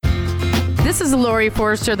This is Lori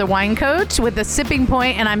Forster, the wine coach with the Sipping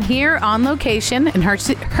Point, and I'm here on location in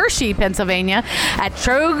Hershey, Pennsylvania at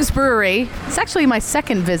Troegs Brewery. It's actually my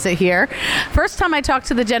second visit here. First time I talked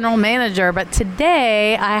to the general manager, but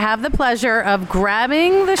today I have the pleasure of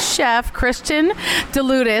grabbing the chef, Christian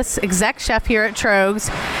DeLutis, exec chef here at Troegs.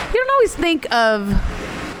 You don't always think of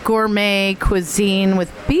gourmet cuisine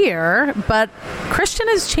with beer, but Christian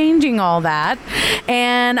is changing all that.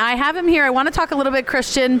 And I have him here. I want to talk a little bit,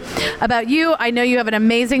 Christian, about you. I know you have an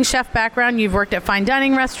amazing chef background. You've worked at fine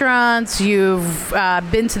dining restaurants. You've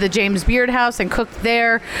been to the James Beard House and cooked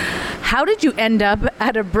there. How did you end up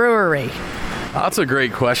at a brewery? That's a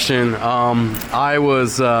great question. I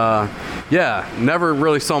was, never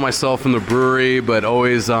really saw myself in the brewery, but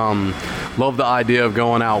always loved the idea of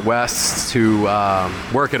going out west to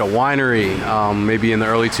work at a winery. Maybe in the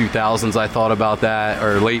early 2000s I thought about that,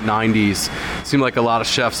 or late 90s. It seemed like a lot of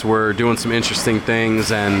chefs were doing some interesting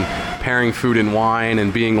things and pairing food and wine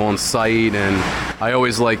and being on site. And I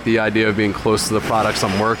always liked the idea of being close to the products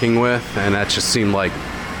I'm working with, and that just seemed like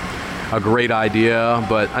a great idea,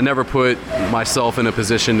 but I never put myself in a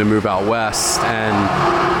position to move out west.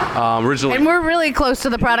 And originally, and we're really close to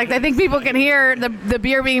the product. I think people can hear the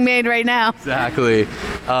beer being made right now. Exactly.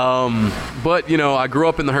 But I grew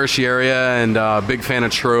up in the Hershey area and big fan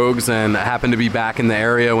of Troegs, and I happened to be back in the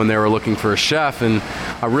area when they were looking for a chef. And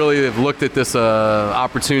I really have looked at this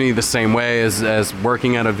opportunity the same way as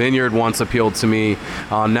working at a vineyard once appealed to me.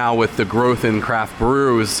 Now with the growth in craft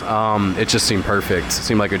brews, it just seemed perfect. It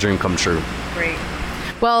seemed like a dream come true. Great.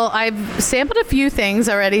 Well, I've sampled a few things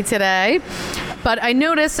already today, but I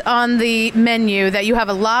noticed on the menu that you have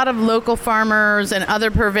a lot of local farmers and other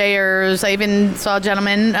purveyors. I even saw a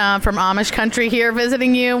gentleman from Amish country here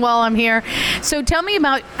visiting you while I'm here. So tell me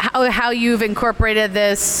about how you've incorporated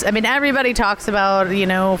this. I mean, everybody talks about,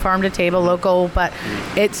 farm to table, local, but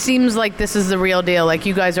it seems like this is the real deal. Like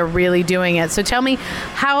you guys are really doing it. So tell me,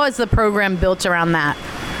 how is the program built around that?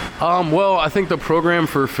 Well, I think the program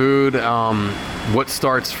for food, what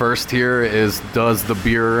starts first here is, does the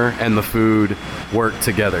beer and the food work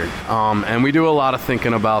together? And we do a lot of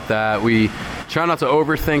thinking about that. We try not to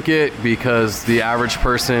overthink it because the average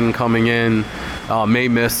person coming in may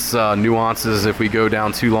miss nuances if we go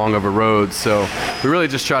down too long of a road. So we really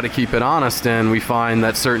just try to keep it honest, and we find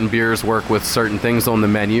that certain beers work with certain things on the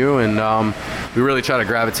menu, and we really try to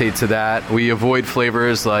gravitate to that. We avoid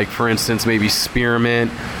flavors like, for instance, maybe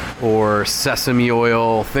spearmint or sesame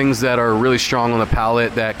oil, things that are really strong on the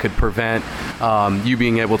palate that could prevent you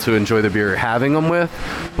being able to enjoy the beer you're having them with.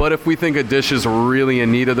 But if we think a dish is really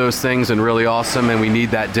in need of those things and really awesome, and we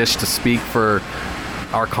need that dish to speak for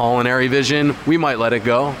our culinary vision, we might let it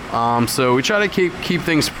go. So we try to keep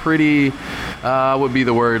things pretty, would be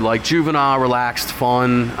the word, like juvenile, relaxed,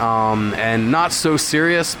 fun, and not so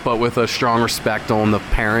serious, but with a strong respect on the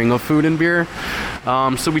pairing of food and beer.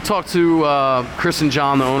 So we talk to Chris and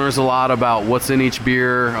John, the owners, a lot about what's in each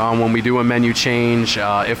beer when we do a menu change,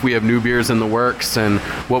 if we have new beers in the works, and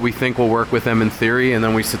what we think will work with them in theory, and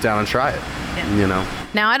then we sit down and try it. Yeah.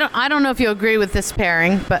 Now, I don't know if you'll agree with this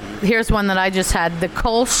pairing, but here's one that I just had, the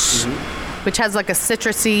Kolsch, which has like a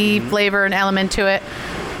citrusy flavor and element to it,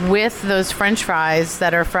 with those French fries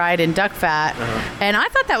that are fried in duck fat. And I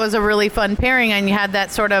thought that was a really fun pairing, and you had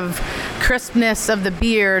that sort of crispness of the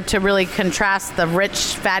beer to really contrast the rich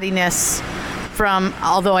fattiness from,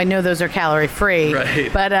 although I know those are calorie free,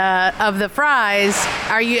 right, but of the fries.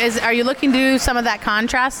 Are you looking to do some of that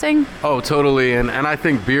contrasting? Oh, totally. And I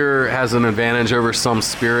think beer has an advantage over some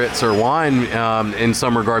spirits or wine in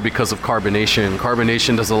some regard because of carbonation.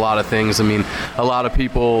 Carbonation does a lot of things. I mean, a lot of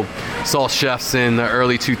people saw chefs in the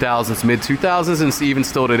early 2000s, mid 2000s, and even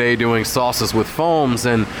still today doing sauces with foams,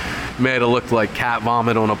 and made it look like cat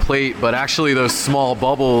vomit on a plate. But actually those small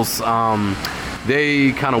bubbles,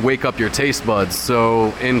 they kind of wake up your taste buds. So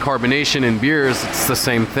in carbonation in beers, it's the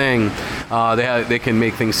same thing. They can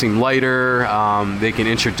make things seem lighter. They can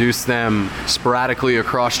introduce them sporadically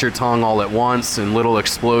across your tongue all at once in little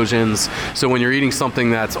explosions. So when you're eating something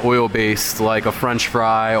that's oil-based, like a French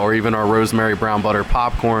fry or even our rosemary brown butter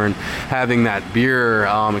popcorn, having that beer,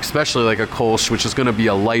 especially like a Kolsch, which is going to be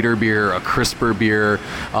a lighter beer, a crisper beer,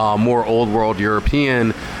 more old world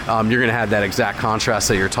European, you're going to have that exact contrast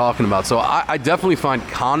that you're talking about. So I definitely find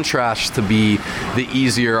contrast to be the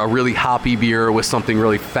easier, a really hoppy beer with something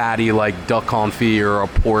really fatty like duck confit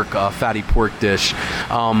or a fatty pork dish.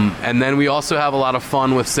 And then we also have a lot of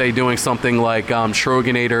fun with, say, doing something like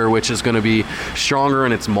Troegenator, which is going to be stronger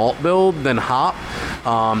in its malt build than hop,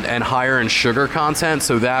 and higher in sugar content.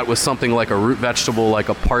 So that was something like a root vegetable, like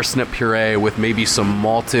a parsnip puree with maybe some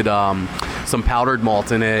malted some powdered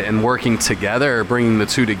malt in it, and working together, bringing the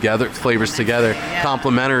two together, flavors together,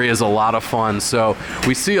 complementary is a lot of fun. So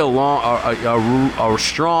we see a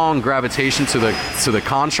strong gravitation to the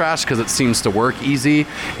contrast because it seems to work easy,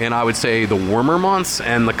 and I would say the warmer months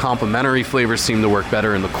and the complementary flavors seem to work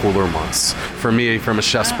better in the cooler months. For me, from a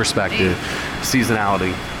chef's perspective,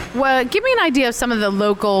 seasonality. Well, give me an idea of some of the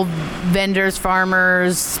local vendors,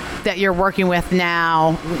 farmers that you're working with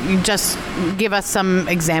now. You just give us some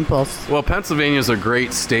examples. Well, Pennsylvania is a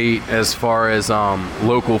great state as far as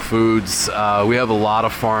local foods. We have a lot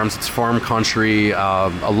of farms. It's farm country, a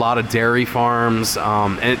lot of dairy farms,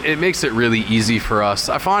 and it makes it really easy for us.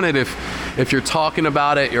 I find it if you're talking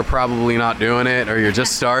about it, you're probably not doing it, or you're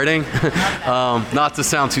just starting. Not to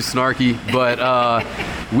sound too snarky, but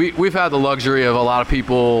we've had the luxury of a lot of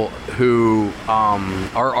people who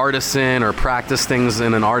are artisan or practice things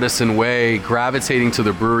in an artisan way gravitating to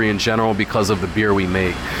the brewery in general because of the beer we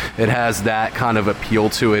make. It has that kind of appeal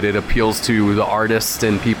to it. It appeals to the artists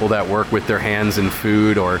and people that work with their hands in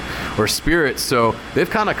food or spirits. So they've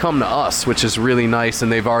kind of come to us, which is really nice,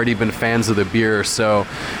 and they've already been fans of the beer. So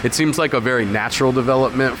it seems like a very natural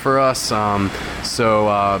development for us. They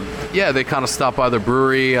kind of stop by the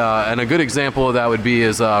brewery. And a good example of that would be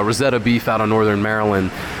Rosetta Beef out of Northern Maryland.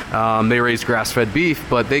 They raise grass-fed beef,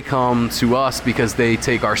 but they come to us because they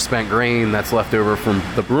take our spent grain that's left over from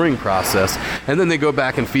the brewing process, and then they go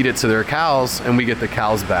back and feed it to their cows, and we get the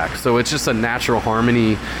cows back. So it's just a natural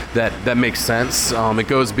harmony that makes sense. It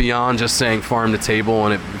goes beyond just saying farm to table,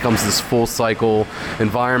 and it becomes this full cycle,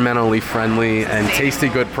 environmentally friendly and tasty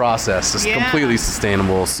good process. It's completely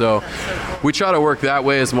sustainable. So we try to work that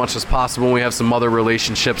way as much as possible. We have some other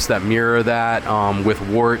relationships that mirror that with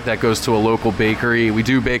Wort that goes to a local bakery. We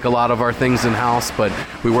do bake a lot of our things in-house, but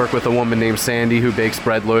we work with a woman named Sandy who bakes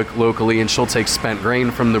bread locally, and she'll take spent grain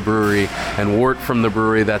from the brewery and wort from the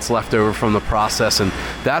brewery that's left over from the process, and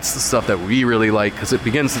that's the stuff that we really like because it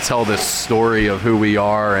begins to tell this story of who we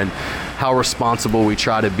are and how responsible we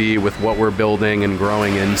try to be with what we're building and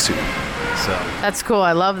growing into. So. That's cool.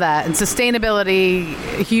 I love that. And sustainability,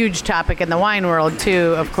 a huge topic in the wine world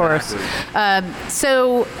too, of course.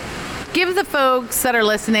 So give the folks that are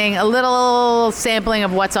listening a little sampling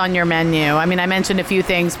of what's on your menu. I mean, I mentioned a few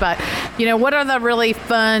things, but, what are the really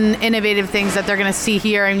fun, innovative things that they're going to see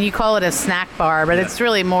here? I mean, you call it a snack bar, but it's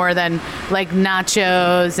really more than like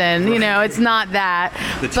nachos and, it's not that.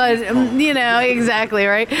 But, exactly,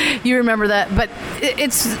 right? You remember that. But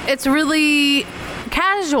it's really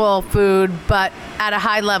casual food, but at a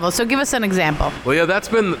high level. So give us an example. Well, yeah, that's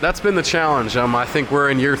been the challenge. I think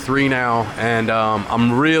we're in year 3 now, and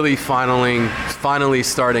I'm really finally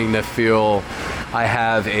starting to feel I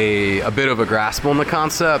have a bit of a grasp on the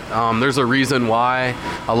concept. There's a reason why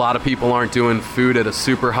a lot of people aren't doing food at a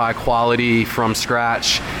super high quality from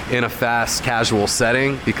scratch in a fast casual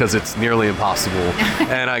setting, because it's nearly impossible.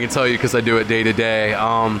 And I can tell you because I do it day to day.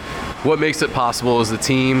 What makes it possible is the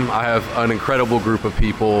team. I have an incredible group of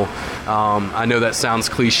people. I know that sounds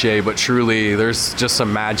cliche, but truly there's just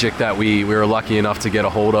some magic that we were lucky enough to get a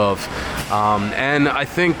hold of. And I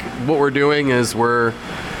think what we're doing is we're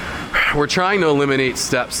trying to eliminate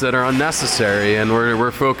steps that are unnecessary, and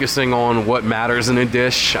we're focusing on what matters in a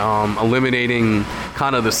dish, eliminating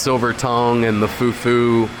kind of the silver tongue and the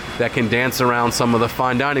foo-foo that can dance around some of the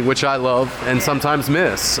fine dining, which I love and sometimes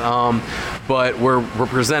miss. But we're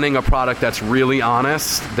presenting a product that's really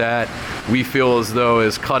honest, that we feel as though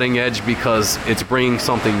is cutting edge because it's bringing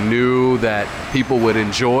something new that people would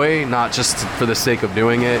enjoy, not just for the sake of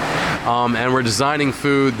doing it. And we're designing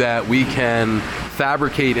food that we can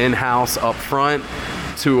fabricate in-house up front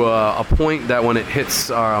to a point that when it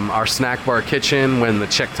hits our snack bar kitchen, when the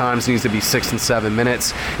check times needs to be 6 and 7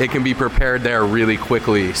 minutes, it can be prepared there really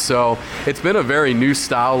quickly. So it's been a very new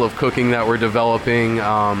style of cooking that we're developing,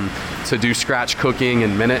 to do scratch cooking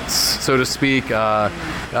in minutes, so to speak.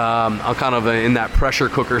 I'm kind of in that pressure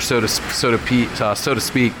cooker, so to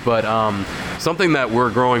speak, but something that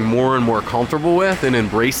we're growing more and more comfortable with and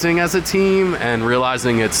embracing as a team, and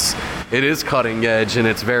realizing it is cutting edge and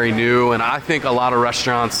it's very new. And I think a lot of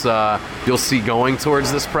restaurants you'll see going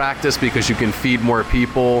towards this practice because you can feed more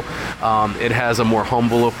people. It has a more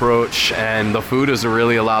humble approach, and the food is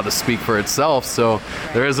really allowed to speak for itself. So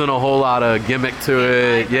there isn't a whole lot of gimmick to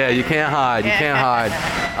it. Yeah, you can't hide.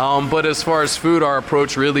 But as far as food, our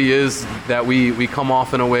approach really is that we come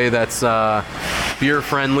off in a way that's beer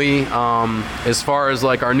friendly. As far as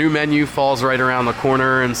like our new menu falls right around the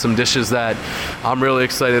corner, and some dishes that I'm really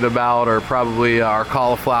excited about are probably our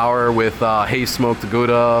cauliflower with hay smoked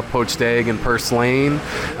Gouda, poached egg, and purslane.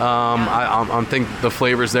 I think the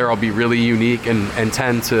flavors there will be really unique and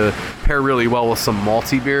tend to pair really well with some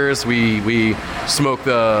malty beers. We smoke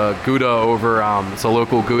the Gouda over, it's a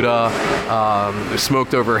local Gouda,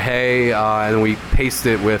 smoked over hay, and we based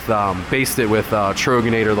it with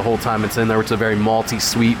Troganator the whole time it's in there. It's a very malty,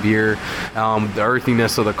 sweet beer. The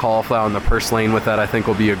earthiness of the cauliflower and the purslane with that, I think,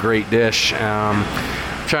 will be a great dish.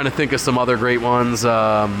 Trying to think of some other great ones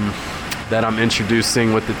that I'm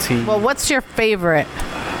introducing with the team. Well, what's your favorite?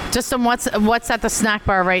 Just some what's at the snack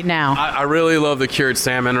bar right now? I really love the cured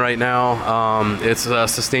salmon right now. It's a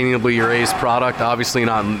sustainably raised product, obviously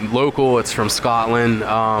not local. It's from Scotland.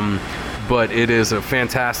 But it is a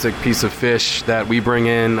fantastic piece of fish that we bring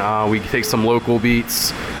in. We take some local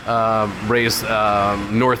beets raised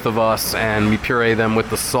north of us, and we puree them with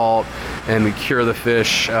the salt, and we cure the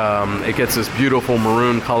fish. It gets this beautiful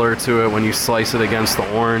maroon color to it when you slice it against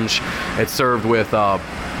the orange. It's served with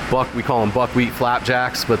we call them buckwheat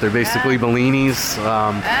flapjacks, but they're basically bellinis,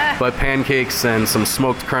 but pancakes and some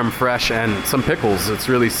smoked creme fraiche and some pickles. It's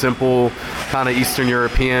really simple, kind of Eastern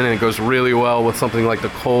European, and it goes really well with something like the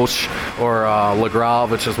Kolsch or Le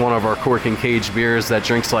Grave, which is one of our cork and cage beers that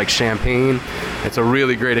drinks like champagne. It's a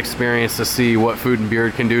really great experience to see what food and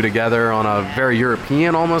beer can do together on a very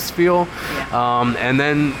European almost feel. And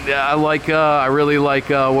then I really like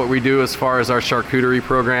what we do as far as our charcuterie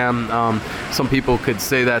program. Some people could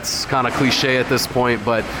say that's kind of cliche at this point,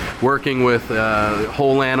 but working with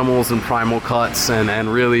whole animals and primal cuts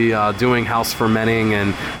and really doing house fermenting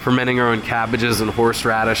and fermenting our own cabbages and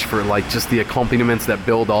horseradish for like just the accompaniments that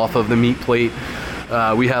build off of the meat plate.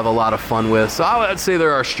 We have a lot of fun with. So I would say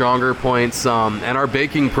there are stronger points. And our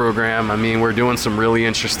baking program, I mean, we're doing some really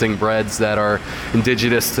interesting breads that are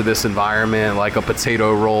indigenous to this environment, like a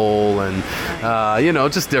potato roll and,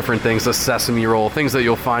 just different things, a sesame roll, things that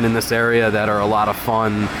you'll find in this area that are a lot of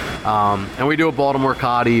fun. And we do a Baltimore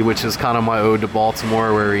coddy, which is kind of my ode to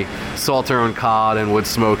Baltimore, where we salt our own cod and wood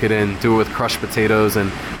smoke it and do it with crushed potatoes. And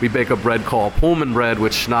we bake a bread called Pullman bread,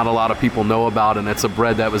 which not a lot of people know about, and it's a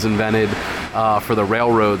bread that was invented for the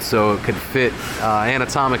railroad, so it could fit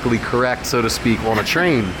anatomically correct, so to speak, on a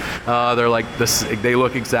train. They're like this; they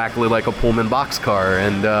look exactly like a Pullman boxcar,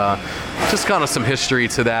 and just kind of some history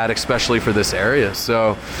to that, especially for this area.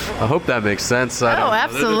 So I hope that makes sense.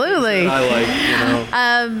 Absolutely. I like,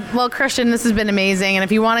 Well, Christian, this has been amazing, and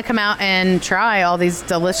if you want to come out and try all these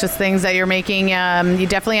delicious things that you're making, you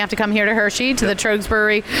definitely have to come here to Hershey, to the Trogs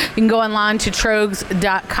Brewery. You can go online to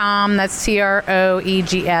trogs.com. That's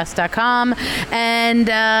TROEGS.com. And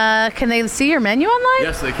can they see your menu online?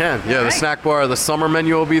 Yes, they can. Yeah, the snack bar, the summer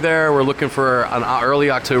menu will be there. We're looking for an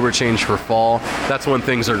early October change for fall. That's when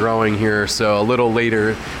things are growing here, so a little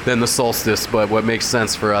later than the solstice, but what makes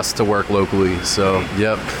sense for us to work locally. So,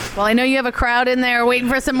 yep. Well, I know you have a crowd in there waiting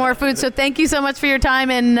for some more food, so thank you so much for your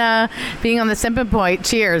time and being on the Sipping Point.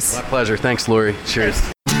 Cheers. My pleasure. Thanks, Lori.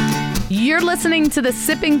 Cheers. You're listening to The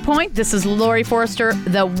Sipping Point. This is Lori Forster,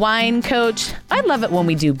 the wine coach. I love it when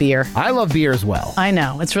we do beer. I love beer as well. I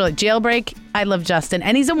know. It's really Jailbreak. I love Justin.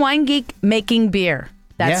 And he's a wine geek making beer.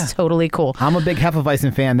 That's totally cool. I'm a big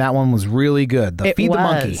Hefeweizen fan. That one was really good. Feed the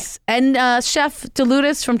Monkey. And Chef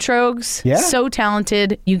DeLutis from Trogs. Yeah. So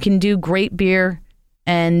talented. You can do great beer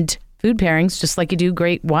and food pairings, just like you do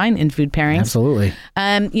great wine and food pairings. Absolutely.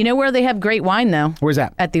 You know where they have great wine, though? Where's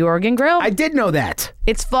that? At the Oregon Grill. I did know that.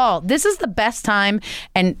 It's fall. This is the best time,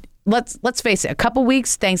 and let's face it, a couple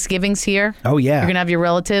weeks, Thanksgiving's here. Oh, yeah. You're going to have your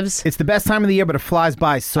relatives. It's the best time of the year, but it flies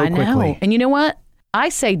by so quickly. And you know what? I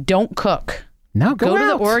say don't cook. No, go to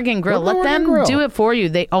the Oregon Grill. Let them do it for you.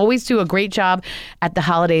 They always do a great job at the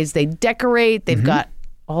holidays. They decorate. They've got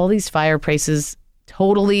all these fireplaces.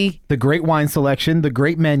 Totally. The great wine selection, the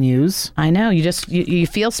great menus. I know. You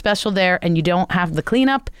feel special there, and you don't have the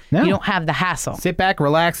cleanup. No. You don't have the hassle. Sit back,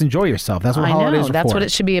 relax, enjoy yourself. That's what holidays are for. That's what it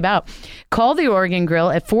should be about. Call the Oregon Grill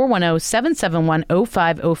at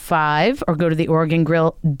 410-771-0505 or go to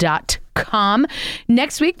theoregongrill.com.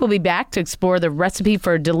 Next week, we'll be back to explore the recipe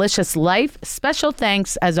for a delicious life. Special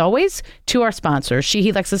thanks, as always, to our sponsors,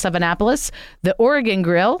 Sheehy Lexus of Annapolis, the Oregon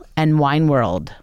Grill, and Wine World.